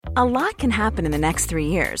A lot can happen in the next 3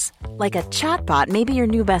 years. Like a chatbot may be your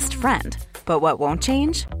new best friend. But what won't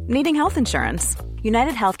change? Needing health insurance.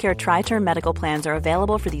 United Healthcare Tri-Term Medical Plans are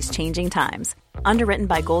available for these changing times. Underwritten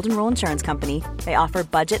by Golden Rule Insurance Company, they offer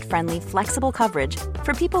budget-friendly, flexible coverage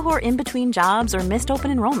for people who are in between jobs or missed open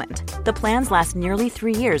enrollment. The plans last nearly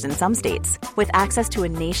 3 years in some states, with access to a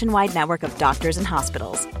nationwide network of doctors and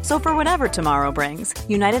hospitals. So for whatever tomorrow brings,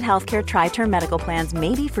 United Healthcare Tri-Term Medical Plans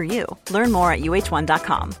may be for you. Learn more at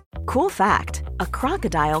uh1.com. Cool fact, a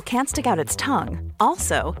crocodile can't stick out its tongue.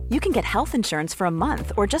 Also, you can get health insurance for a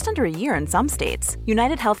month or just under a year in some states.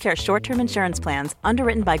 United Healthcare short-term insurance plans,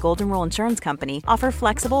 underwritten by Golden Rule Insurance Company, offer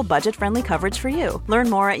flexible, budget-friendly coverage for you. Learn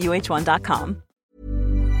more at uh1.com.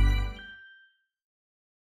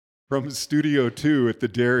 From Studio 2 at the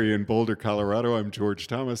Dairy in Boulder, Colorado, I'm George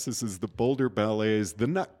Thomas. This is the Boulder Ballet's The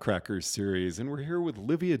Nutcracker series, and we're here with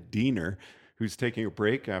Livia Diener, who's taking a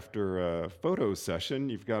break after a photo session.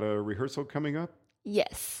 You've got a rehearsal coming up?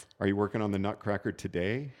 Yes. Are you working on the Nutcracker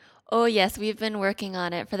today? Oh, yes. We've been working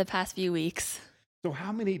on it for the past few weeks. So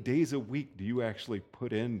how many days a week do you actually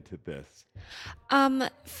put into this?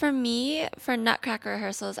 For me, for Nutcracker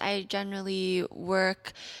rehearsals, I generally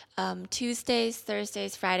work Tuesdays,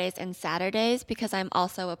 Thursdays, Fridays, and Saturdays because I'm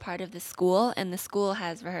also a part of the school, and the school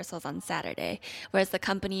has rehearsals on Saturday, whereas the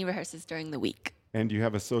company rehearses during the week. And do you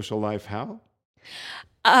have a social life? How?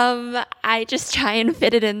 I just try and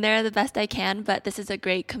fit it in there the best I can, but this is a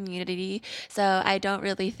great community, so I don't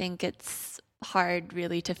really think it's hard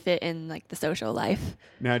really to fit in like the social life.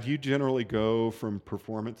 Now, do you generally go from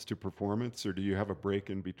performance to performance, or do you have a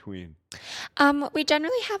break in between? We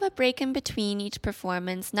generally have a break in between each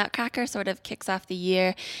performance. Nutcracker sort of kicks off the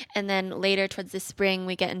year, and then later towards the spring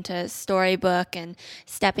we get into Storybook and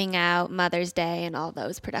Stepping Out, Mother's Day, and all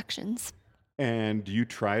those productions. And do you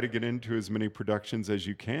try to get into as many productions as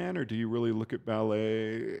you can, or do you really look at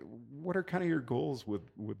ballet? What are kind of your goals with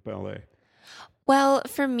ballet? Well,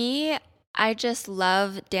 for me, I just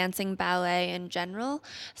love dancing ballet in general.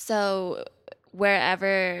 So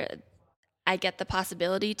wherever I get the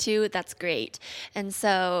possibility to, that's great. And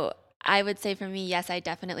so I would say for me, yes, I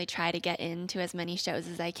definitely try to get into as many shows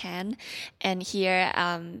as I can. And here,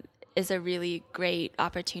 is a really great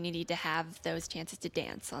opportunity to have those chances to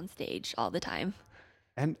dance on stage all the time.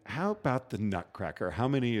 And how about the Nutcracker? How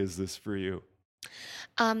many is this for you?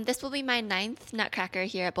 This will be my 9th Nutcracker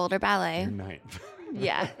here at Boulder Ballet. Your 9th.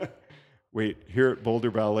 Yeah. Wait, here at Boulder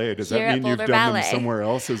Ballet, does Here that at mean you've Boulder done Ballet. them somewhere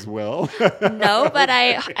else as well? No, but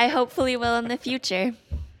I hopefully will in the future.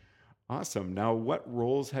 Awesome. Now, what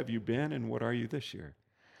roles have you been and what are you this year?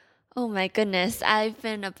 Oh my goodness, I've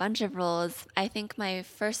been a bunch of roles. I think my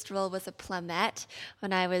first role was a plumette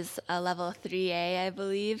when I was a level 3A, I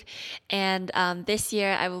believe. And this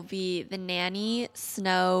year I will be the nanny,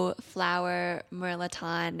 Snow, Flower,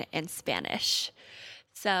 Mirliton, and Spanish.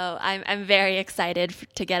 So I'm very excited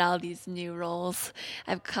to get all these new roles.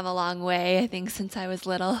 I've come a long way, I think, since I was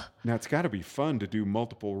little. Now, it's got to be fun to do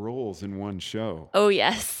multiple roles in one show. Oh,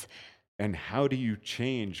 yes. And how do you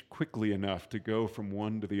change quickly enough to go from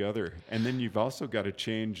one to the other? And then you've also got to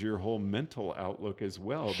change your whole mental outlook as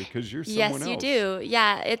well because you're someone else. Yes, you do.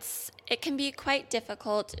 Yeah, it can be quite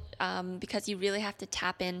difficult because you really have to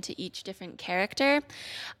tap into each different character.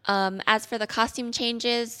 As for the costume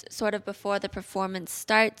changes, sort of before the performance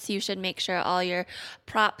starts, you should make sure all your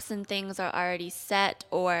props and things are already set,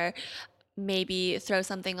 or maybe throw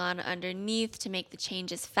something on underneath to make the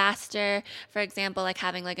changes faster. For example, like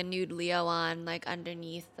having like a nude Leo on like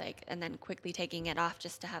underneath, like, and then quickly taking it off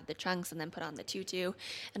just to have the trunks and then put on the tutu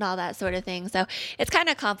and all that sort of thing. So it's kind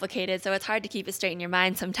of complicated. So it's hard to keep it straight in your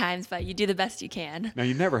mind sometimes, but you do the best you can. Now,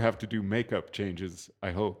 you never have to do makeup changes,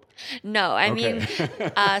 I hope. No, I Okay.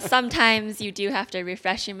 mean, sometimes you do have to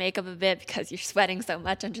refresh your makeup a bit because you're sweating so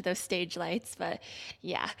much under those stage lights. But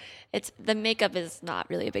yeah, the makeup is not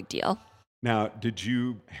really a big deal. Now, did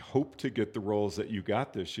you hope to get the roles that you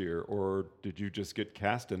got this year, or did you just get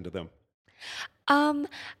cast into them?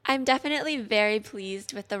 I'm definitely very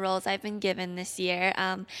pleased with the roles I've been given this year.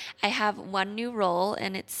 I have one new role,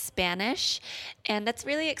 and it's Spanish, and that's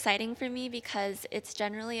really exciting for me because it's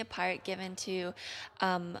generally a part given to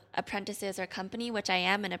apprentices or company, which I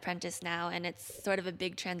am an apprentice now, and it's sort of a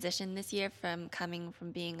big transition this year from coming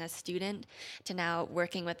from being a student to now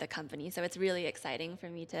working with the company. So it's really exciting for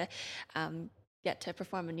me to get to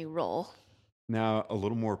perform a new role. Now, a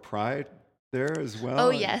little more pride there as well? Oh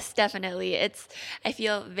yes, definitely. I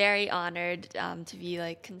feel very honored to be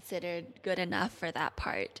like considered good enough for that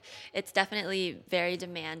part. It's definitely very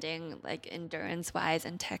demanding, like endurance wise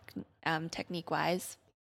and technique wise.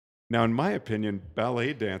 Now, in my opinion,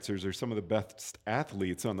 ballet dancers are some of the best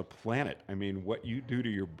athletes on the planet. I mean, what you do to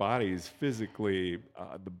your bodies physically,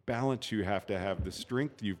 the balance you have to have, the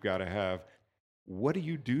strength you've got to have. What do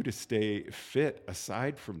you do to stay fit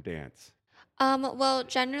aside from dance? Well,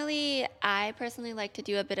 generally, I personally like to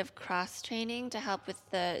do a bit of cross training to help with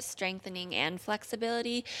the strengthening and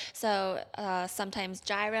flexibility. So sometimes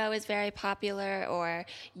gyro is very popular, or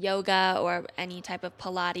yoga, or any type of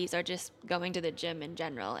Pilates, or just going to the gym in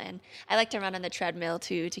general. And I like to run on the treadmill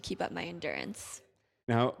too to keep up my endurance.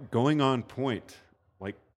 Now, going on point,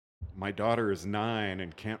 like my daughter is 9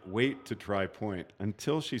 and can't wait to try point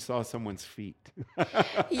until she saw someone's feet.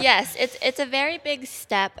 Yes, it's a very big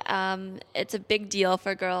step. It's a big deal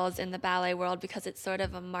for girls in the ballet world because it's sort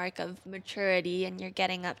of a mark of maturity, and you're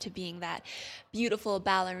getting up to being that beautiful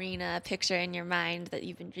ballerina picture in your mind that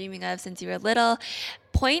you've been dreaming of since you were little.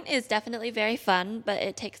 Point is definitely very fun, but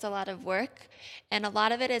it takes a lot of work, and a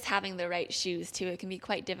lot of it is having the right shoes too. It can be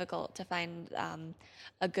quite difficult to find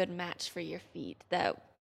a good match for your feet that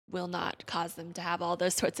will not cause them to have all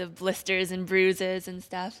those sorts of blisters and bruises and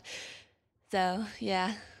stuff. So,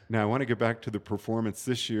 yeah. Now, I want to get back to the performance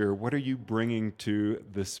this year. What are you bringing to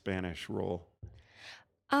the Spanish role?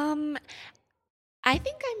 I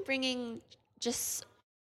think I'm bringing just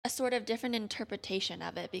a sort of different interpretation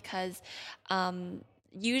of it because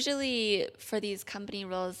usually for these company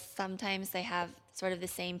roles, sometimes they have sort of the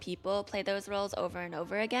same people play those roles over and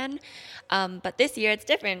over again. But this year it's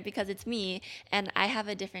different because it's me, and I have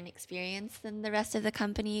a different experience than the rest of the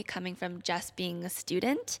company, coming from just being a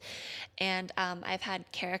student. And I've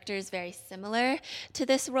had characters very similar to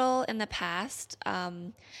this role in the past.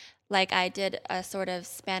 Like I did a sort of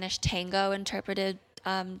Spanish tango interpreted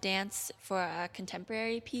dance for a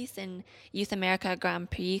contemporary piece in Youth America Grand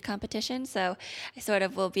Prix competition. So I sort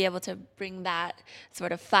of will be able to bring that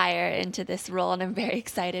sort of fire into this role, and I'm very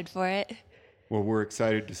excited for it. Well, we're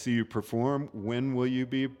excited to see you perform. When will you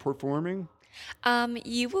be performing?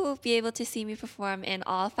 You will be able to see me perform in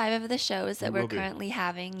all 5 of the shows that we're currently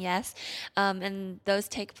having, yes. And those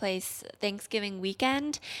take place Thanksgiving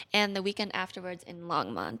weekend and the weekend afterwards in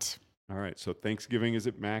Longmont. All right, so Thanksgiving is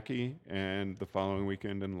at Mackey and the following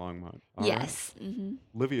weekend in Longmont. All yes. Right. Mm-hmm.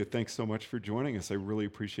 Livia, thanks so much for joining us. I really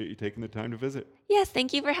appreciate you taking the time to visit. Yes,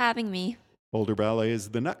 thank you for having me. Boulder Ballet is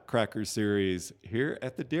the Nutcracker series here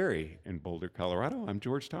at the Dairy in Boulder, Colorado. I'm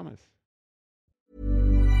George Thomas.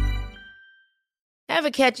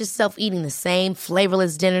 Ever catch yourself eating the same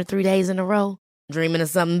flavorless dinner 3 days in a row? Dreaming of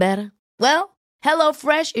something better? Well,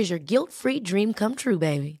 HelloFresh is your guilt-free dream come true,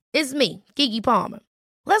 baby. It's me, Keke Palmer.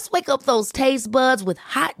 Let's wake up those taste buds with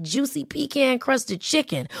hot, juicy pecan-crusted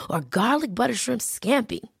chicken or garlic butter shrimp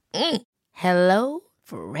scampi. Hello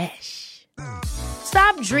Fresh.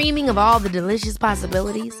 Stop dreaming of all the delicious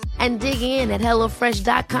possibilities and dig in at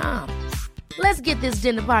HelloFresh.com. Let's get this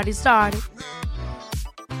dinner party started.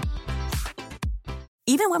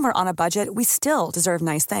 Even when we're on a budget, we still deserve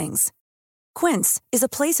nice things. Quince is a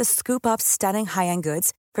place to scoop up stunning high-end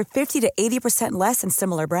goods for 50 to 80% less than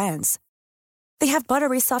similar brands. They have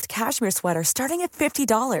buttery soft cashmere sweaters starting at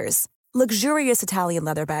 $50, luxurious Italian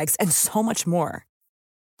leather bags, and so much more.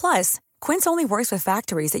 Plus, Quince only works with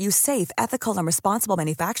factories that use safe, ethical, and responsible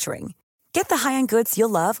manufacturing. Get the high-end goods you'll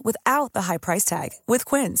love without the high price tag with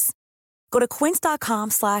Quince. Go to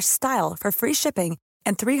quince.com/style for free shipping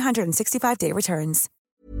and 365-day returns.